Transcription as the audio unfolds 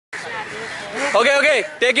Okay,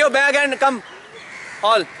 take your bag and come.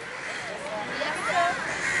 All.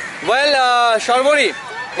 Well, Sharvori,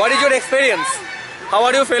 what is your experience? How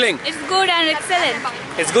are you feeling? It's good and excellent.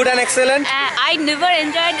 It's good and excellent? I never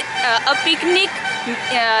enjoyed a picnic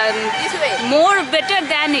more better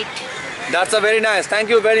than it. That's a very nice. Thank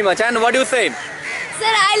you very much. And what do you say? Sir,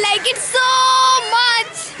 I like it so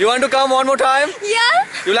much. You want to come one more time? Yeah.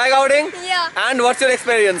 You like outing? Yeah. And what's your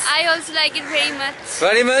experience? I also like it very much.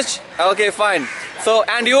 Very much? Okay, fine. So,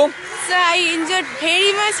 and you? So I enjoyed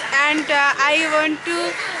very much, and I want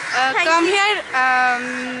to come here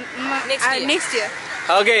next year.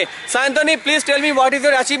 Okay. Santoni, please tell me what is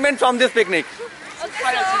your achievement from this picnic?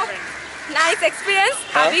 Nice experience,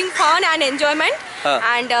 having fun and enjoyment,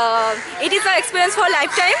 and it is an experience for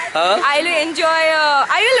lifetime. I will enjoy.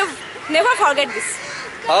 I will never forget this.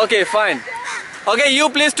 Okay, fine. Okay, you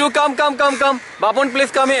please too come. Bapun,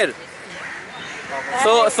 please come here.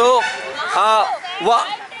 So,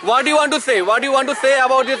 what do you want to say? What do you want to say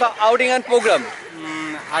about this outing and program?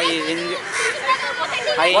 I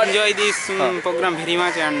enjoy this program very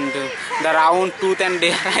much, and the round tooth and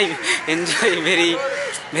dare I enjoy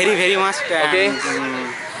very much. Okay.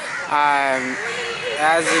 And,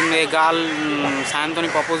 as a girl, Santoni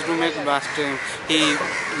proposed to me, but he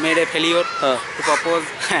made a failure to propose,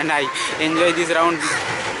 and I enjoy this round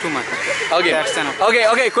too much. Okay. That's enough.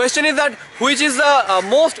 Okay. Question is that which is the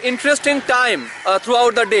most interesting time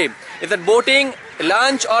throughout the day? Is it boating,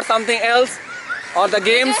 lunch, or something else, or the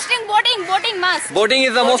games? Interesting boating must. Boating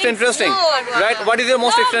is the most interesting, right? What is your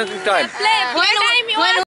most interesting time? Play.